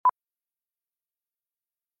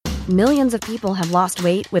Millions of people have lost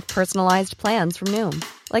weight with personalized plans from Noom.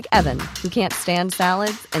 Like Evan, who can't stand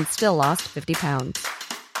salads and still lost 50 pounds.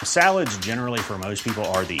 Salads generally for most people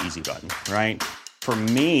are the easy button, right? For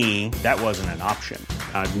me, that wasn't an option.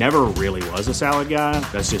 I never really was a salad guy.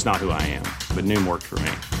 That's just not who I am. But Noom worked for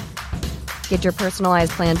me. Get your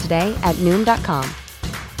personalized plan today at Noom.com.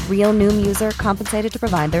 Real Noom user compensated to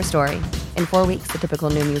provide their story. In 4 weeks, the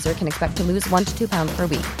typical Noom user can expect to lose 1 to 2 pounds per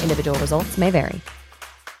week. Individual results may vary.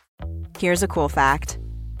 Here's a cool fact.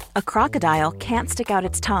 A crocodile can't stick out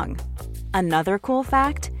its tongue. Another cool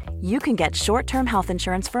fact, you can get short-term health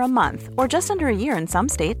insurance for a month or just under a year in some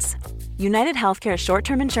states. United Healthcare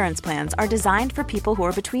short-term insurance plans are designed for people who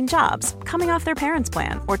are between jobs, coming off their parents'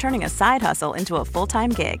 plan, or turning a side hustle into a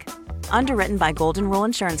full-time gig. Underwritten by Golden Rule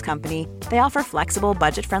Insurance Company, they offer flexible,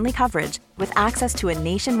 budget-friendly coverage with access to a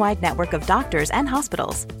nationwide network of doctors and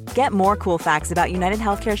hospitals. Get more cool facts about United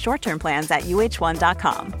Healthcare short-term plans at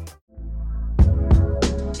uh1.com.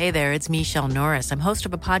 Hey there, it's Michelle Norris. I'm host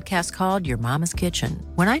of a podcast called Your Mama's Kitchen.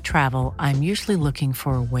 When I travel, I'm usually looking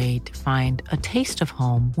for a way to find a taste of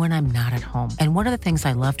home when I'm not at home. And one of the things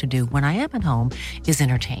I love to do when I am at home is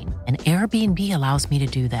entertain. And Airbnb allows me to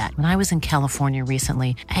do that. When I was in California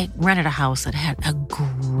recently, I rented a house that had a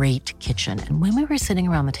great kitchen. And when we were sitting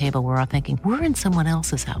around the table, we're all thinking, we're in someone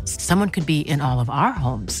else's house. Someone could be in all of our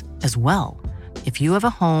homes as well. If you have a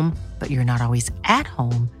home, but you're not always at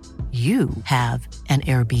home, you have an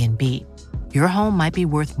Airbnb. Your home might be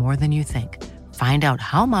worth more than you think. Find out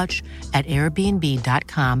how much at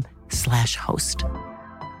airbnb.com/host.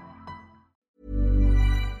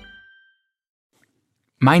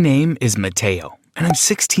 My name is Mateo, and I'm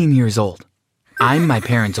 16 years old. I'm my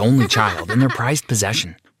parents' only child and their prized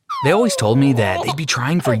possession. They always told me that they'd be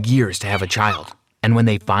trying for years to have a child. And when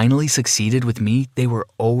they finally succeeded with me, they were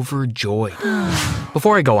overjoyed.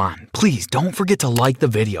 Before I go on, please don't forget to like the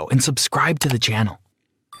video and subscribe to the channel.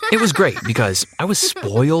 It was great because I was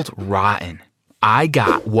spoiled rotten. I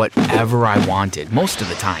got whatever I wanted most of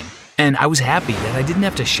the time, and I was happy that I didn't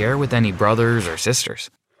have to share with any brothers or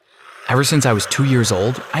sisters. Ever since I was 2 years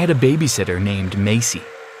old, I had a babysitter named Macy.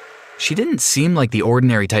 She didn't seem like the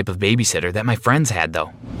ordinary type of babysitter that my friends had,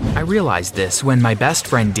 though. I realized this when my best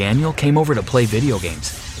friend Daniel came over to play video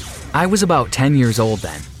games. I was about 10 years old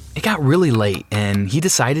then. It got really late, and he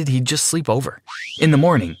decided he'd just sleep over. In the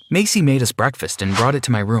morning, Macy made us breakfast and brought it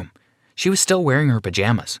to my room. She was still wearing her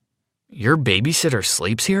pajamas. "Your babysitter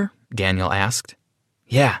sleeps here?" Daniel asked.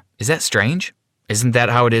 "Yeah, is that strange? Isn't that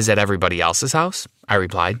how it is at everybody else's house?" I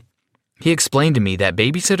replied. He explained to me that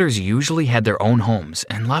babysitters usually had their own homes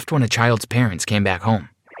and left when a child's parents came back home.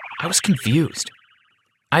 I was confused.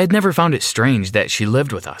 I had never found it strange that she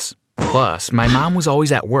lived with us. Plus, my mom was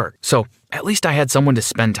always at work, so at least I had someone to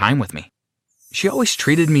spend time with me. She always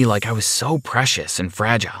treated me like I was so precious and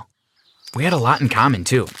fragile. We had a lot in common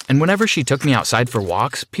too, and whenever she took me outside for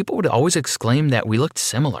walks, people would always exclaim that we looked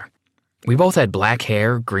similar. We both had black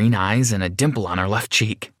hair, green eyes, and a dimple on our left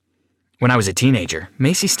cheek. When I was a teenager,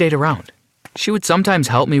 Macy stayed around. She would sometimes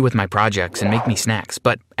help me with my projects and make me snacks,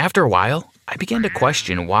 but after a while, I began to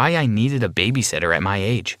question why I needed a babysitter at my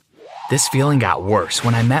age. This feeling got worse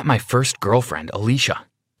when I met my first girlfriend, Alicia.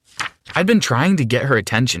 I'd been trying to get her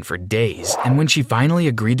attention for days, and when she finally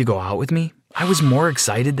agreed to go out with me, I was more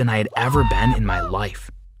excited than I had ever been in my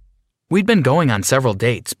life. We'd been going on several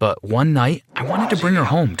dates, but one night, I wanted to bring her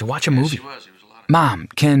home to watch a movie. "Mom,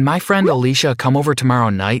 can my friend Alicia come over tomorrow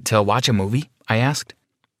night to watch a movie?" I asked.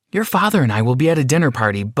 "Your father and I will be at a dinner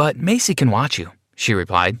party, but Macy can watch you," she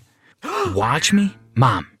replied. "Watch me?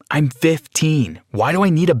 Mom, I'm 15. Why do I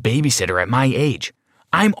need a babysitter at my age?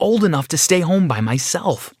 I'm old enough to stay home by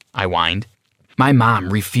myself," I whined. My mom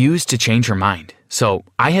refused to change her mind, so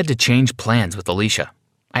I had to change plans with Alicia.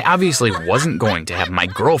 I obviously wasn't going to have my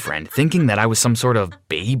girlfriend thinking that I was some sort of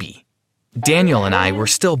baby. Daniel and I were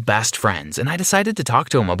still best friends, and I decided to talk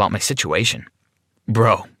to him about my situation.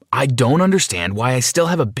 "Bro, I don't understand why I still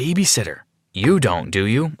have a babysitter. You don't, do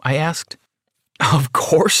you?" I asked. "Of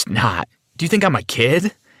course not. Do you think I'm a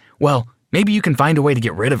kid?" "Well, maybe you can find a way to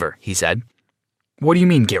get rid of her," he said. "What do you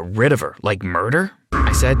mean get rid of her? Like murder?"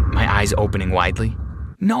 I said, my eyes opening widely.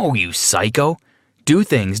 "No, you psycho. Do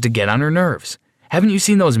things to get on her nerves. Haven't you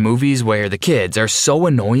seen those movies where the kids are so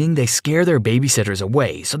annoying they scare their babysitters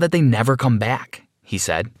away so that they never come back?" he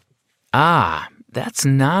said. "Ah, that's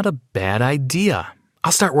not a bad idea.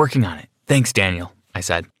 I'll start working on it. Thanks, Daniel," I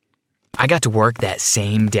said. I got to work that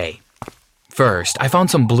same day. First, I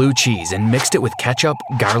found some blue cheese and mixed it with ketchup,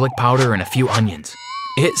 garlic powder, and a few onions.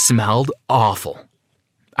 It smelled awful.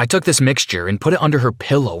 I took this mixture and put it under her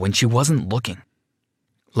pillow when she wasn't looking.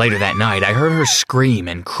 Later that night, I heard her scream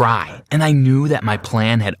and cry, and I knew that my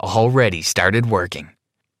plan had already started working.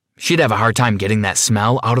 She'd have a hard time getting that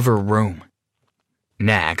smell out of her room.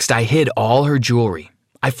 Next, I hid all her jewelry.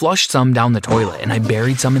 I flushed some down the toilet and I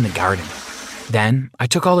buried some in the garden. Then, I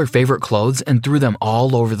took all her favorite clothes and threw them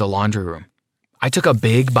all over the laundry room. I took a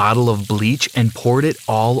big bottle of bleach and poured it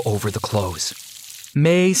all over the clothes.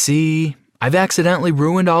 "Macy, I've accidentally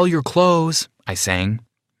ruined all your clothes," I sang.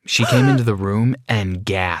 She came into the room and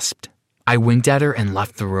gasped. I winked at her and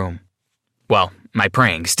left the room. Well, my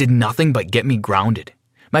pranks did nothing but get me grounded.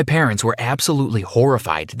 My parents were absolutely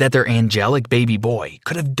horrified that their angelic baby boy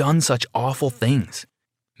could have done such awful things.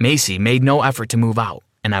 Macy made no effort to move out,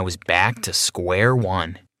 and I was back to square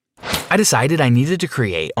one. I decided I needed to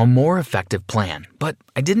create a more effective plan, but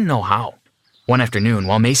I didn't know how. One afternoon,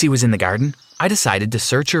 while Macy was in the garden, I decided to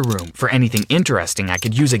search her room for anything interesting I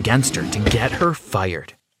could use against her to get her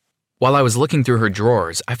fired. While I was looking through her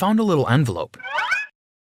drawers, I found a little envelope.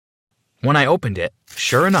 When I opened it,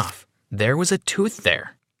 sure enough, there was a tooth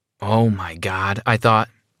there. Oh my God, I thought,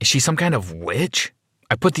 is she some kind of witch?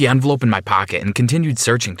 I put the envelope in my pocket and continued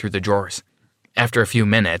searching through the drawers. After a few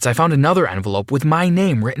minutes, I found another envelope with my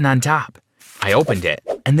name written on top. I opened it,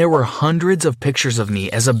 and there were hundreds of pictures of me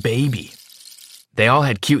as a baby. They all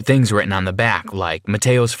had cute things written on the back, like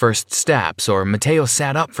Mateo's first steps or Mateo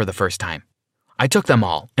sat up for the first time. I took them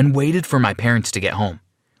all and waited for my parents to get home.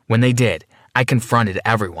 When they did, I confronted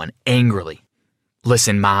everyone angrily.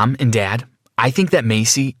 "Listen, Mom and Dad, I think that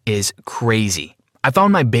Macy is crazy. I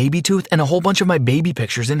found my baby tooth and a whole bunch of my baby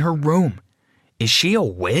pictures in her room. Is she a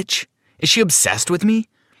witch? Is she obsessed with me?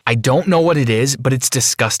 I don't know what it is, but it's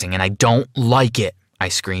disgusting and I don't like it," I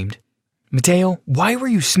screamed. "Mateo, why were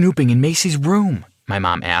you snooping in Macy's room?" my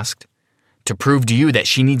mom asked. "To prove to you that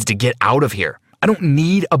she needs to get out of here. I don't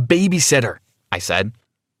need a babysitter," I said.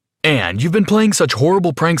 "And you've been playing such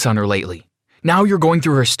horrible pranks on her lately. Now you're going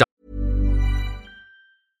through her stuff."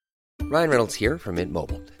 Ryan Reynolds here from Mint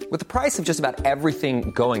Mobile. With the price of just about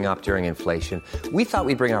everything going up during inflation, we thought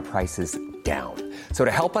we'd bring our prices down. So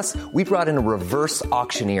to help us, we brought in a reverse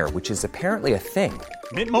auctioneer, which is apparently a thing.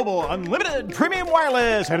 Mint Mobile Unlimited Premium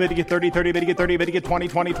Wireless. How to get 30, 30, bit to get 30, bit to get 20,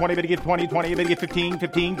 20, 20, bit to get 20, 20, bit to get 15,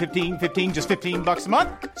 15, 15, 15, just $15 a month?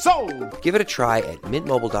 Sold! Give it a try at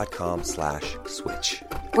mintmobile.com/switch.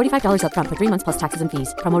 $45 up front for 3 months plus taxes and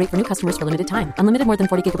fees. Promo rate for new customers for limited time. Unlimited more than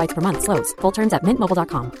 40 gigabytes per month. Slows full terms at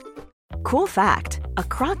mintmobile.com. Cool fact, a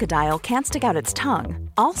crocodile can't stick out its tongue.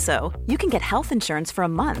 Also, you can get health insurance for a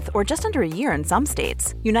month or just under a year in some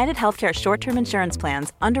states. United Healthcare short-term insurance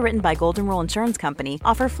plans, underwritten by Golden Rule Insurance Company,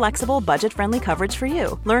 offer flexible, budget-friendly coverage for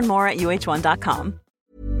you. Learn more at uh1.com.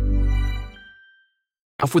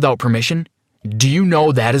 Without permission? Do you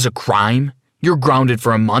know that is a crime? You're grounded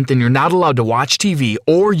for a month and you're not allowed to watch TV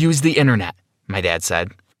or use the internet, my dad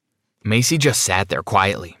said. Macy just sat there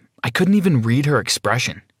quietly. I couldn't even read her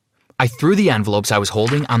expression. I threw the envelopes I was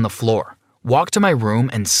holding on the floor, walked to my room,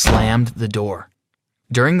 and slammed the door.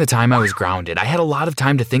 During the time I was grounded, I had a lot of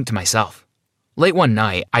time to think to myself. Late one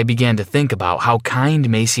night, I began to think about how kind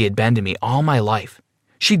Macy had been to me all my life.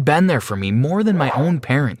 She'd been there for me more than my own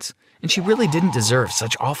parents, and she really didn't deserve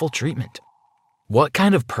such awful treatment. What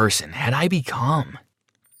kind of person had I become?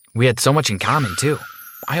 We had so much in common, too.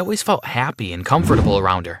 I always felt happy and comfortable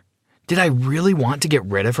around her. Did I really want to get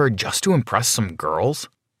rid of her just to impress some girls?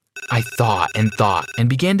 I thought and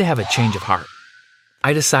began to have a change of heart.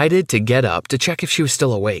 I decided to get up to check if she was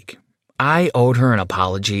still awake. I owed her an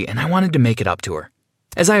apology and I wanted to make it up to her.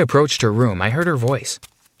 As I approached her room, I heard her voice.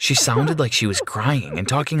 She sounded like she was crying and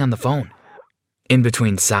talking on the phone. In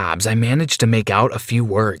between sobs, I managed to make out a few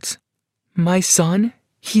words. "My son,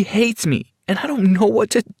 he hates me and I don't know what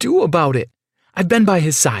to do about it. I've been by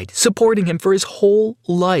his side, supporting him for his whole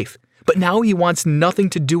life, but now he wants nothing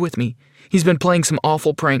to do with me. He's been playing some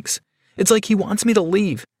awful pranks. It's like he wants me to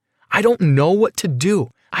leave. I don't know what to do.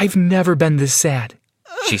 I've never been this sad,"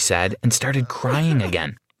 she said and started crying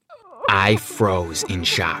again. I froze in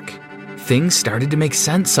shock. Things started to make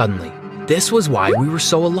sense suddenly. This was why we were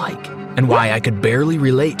so alike and why I could barely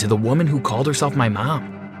relate to the woman who called herself my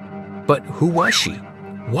mom. But who was she?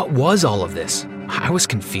 What was all of this? I was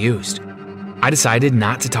confused. I decided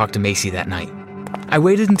not to talk to Macy that night. I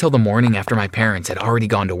waited until the morning after my parents had already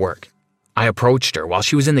gone to work. I approached her while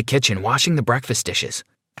she was in the kitchen washing the breakfast dishes.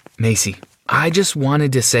 "Macy, I just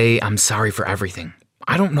wanted to say I'm sorry for everything.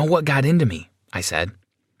 I don't know what got into me," I said.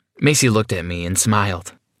 Macy looked at me and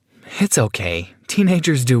smiled. "It's okay.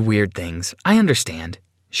 Teenagers do weird things. I understand,"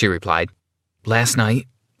 she replied. "Last night,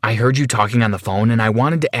 I heard you talking on the phone and I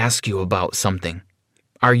wanted to ask you about something.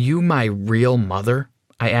 Are you my real mother?"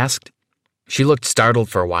 I asked. She looked startled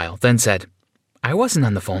for a while, then said, I wasn't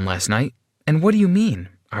on the phone last night. And what do you mean?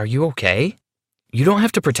 Are you okay? You don't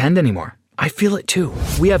have to pretend anymore. I feel it too.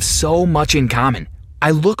 We have so much in common.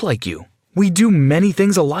 I look like you. We do many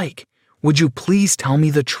things alike. Would you please tell me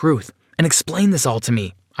the truth and explain this all to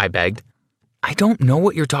me? I begged. I don't know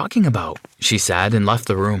what you're talking about, she said and left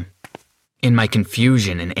the room. In my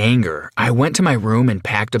confusion and anger, I went to my room and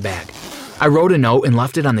packed a bag. I wrote a note and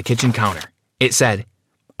left it on the kitchen counter. It said,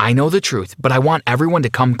 I know the truth, but I want everyone to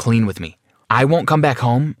come clean with me. I won't come back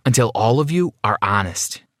home until all of you are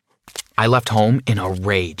honest. I left home in a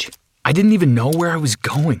rage. I didn't even know where I was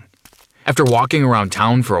going. After walking around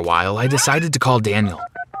town for a while, I decided to call Daniel.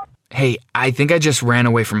 Hey, I think I just ran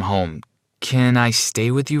away from home. Can I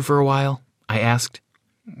stay with you for a while? I asked.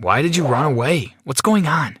 Why did you run away? What's going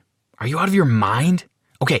on? Are you out of your mind?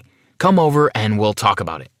 Okay, come over and we'll talk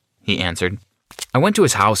about it, he answered. I went to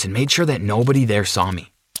his house and made sure that nobody there saw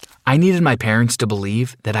me. I needed my parents to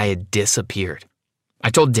believe that I had disappeared. I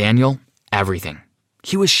told Daniel everything.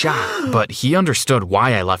 He was shocked, but he understood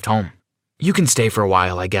why I left home. You can stay for a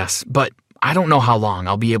while, I guess, but I don't know how long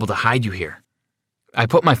I'll be able to hide you here. I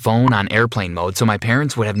put my phone on airplane mode so my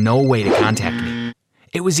parents would have no way to contact me.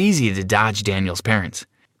 It was easy to dodge Daniel's parents.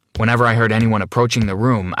 Whenever I heard anyone approaching the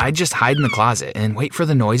room, I'd just hide in the closet and wait for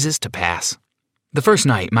the noises to pass. The first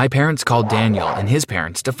night, my parents called Daniel and his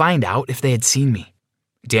parents to find out if they had seen me.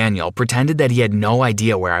 Daniel pretended that he had no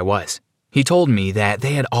idea where I was. He told me that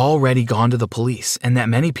they had already gone to the police and that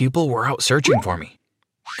many people were out searching for me.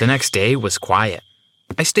 The next day was quiet.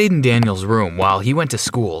 I stayed in Daniel's room while he went to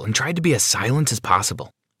school and tried to be as silent as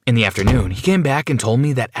possible. In the afternoon, he came back and told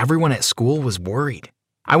me that everyone at school was worried.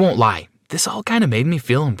 I won't lie, this all kind of made me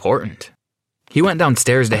feel important. He went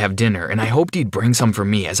downstairs to have dinner and I hoped he'd bring some for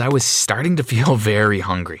me as I was starting to feel very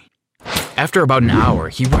hungry. After about an hour,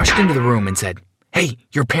 he rushed into the room and said, Hey,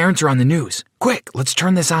 your parents are on the news. Quick, let's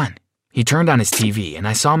turn this on. He turned on his TV and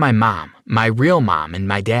I saw my mom, my real mom, and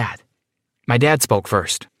my dad. My dad spoke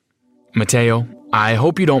first. Mateo, I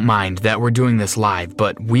hope you don't mind that we're doing this live,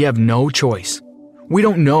 but we have no choice. We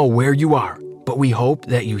don't know where you are, but we hope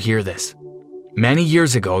that you hear this. Many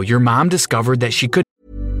years ago, your mom discovered that she could.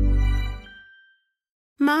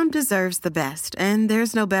 Mom deserves the best, and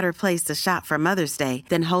there's no better place to shop for Mother's Day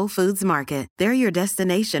than Whole Foods Market. They're your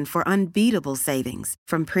destination for unbeatable savings,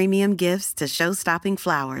 from premium gifts to show-stopping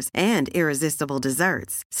flowers and irresistible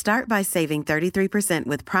desserts. Start by saving 33%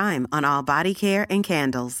 with Prime on all body care and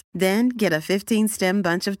candles. Then get a 15-stem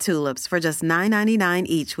bunch of tulips for just $9.99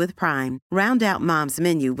 each with Prime. Round out Mom's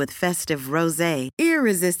menu with festive rosé,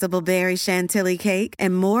 irresistible berry chantilly cake,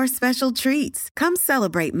 and more special treats. Come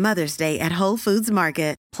celebrate Mother's Day at Whole Foods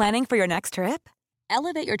Market. Planning for your next trip?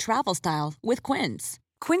 Elevate your travel style with Quince.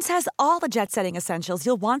 Quince has all the jet-setting essentials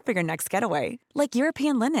you'll want for your next getaway, like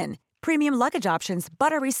European linen, premium luggage options,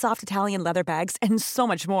 buttery soft Italian leather bags, and so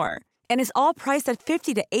much more. And is all priced at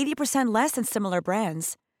 50 to 80% less than similar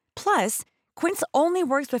brands. Plus, Quince only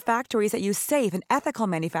works with factories that use safe and ethical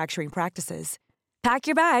manufacturing practices. Pack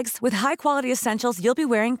your bags with high-quality essentials you'll be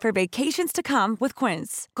wearing for vacations to come with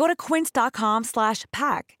Quince. Go to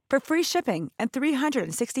quince.com/pack for free shipping and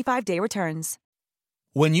 365-day returns.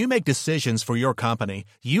 When you make decisions for your company,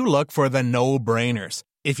 you look for the no-brainers.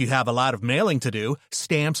 If you have a lot of mailing to do,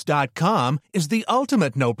 Stamps.com is the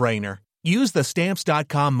ultimate no-brainer. Use the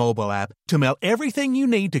Stamps.com mobile app to mail everything you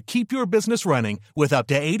need to keep your business running with up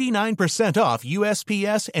to 89% off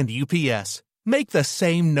USPS and UPS. Make the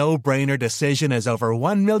same no-brainer decision as over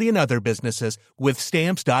 1 million other businesses with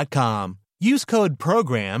Stamps.com. Use code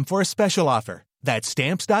PROGRAM for a special offer. That's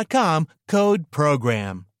Stamps.com, code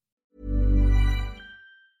PROGRAM.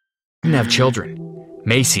 Didn't have children.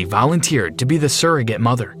 Macy volunteered to be the surrogate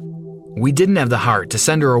mother. We didn't have the heart to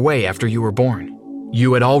send her away after you were born.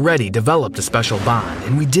 You had already developed a special bond,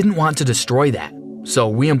 and we didn't want to destroy that, so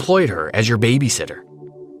we employed her as your babysitter.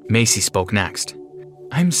 Macy spoke next.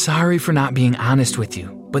 I'm sorry for not being honest with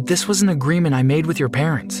you, but this was an agreement I made with your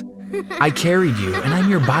parents. I carried you, and I'm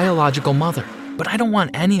your biological mother, but I don't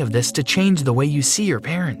want any of this to change the way you see your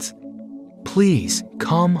parents. Please,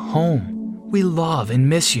 come home. We love and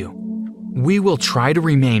miss you. We will try to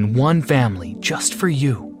remain one family just for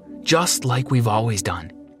you, just like we've always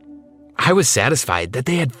done. I was satisfied that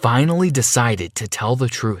they had finally decided to tell the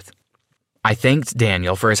truth. I thanked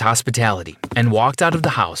Daniel for his hospitality and walked out of the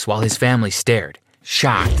house while his family stared,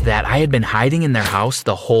 shocked that I had been hiding in their house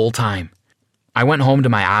the whole time. I went home to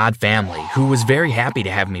my odd family, who was very happy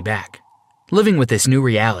to have me back. Living with this new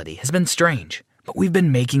reality has been strange, but we've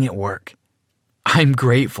been making it work. I'm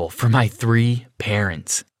grateful for my 3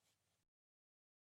 parents.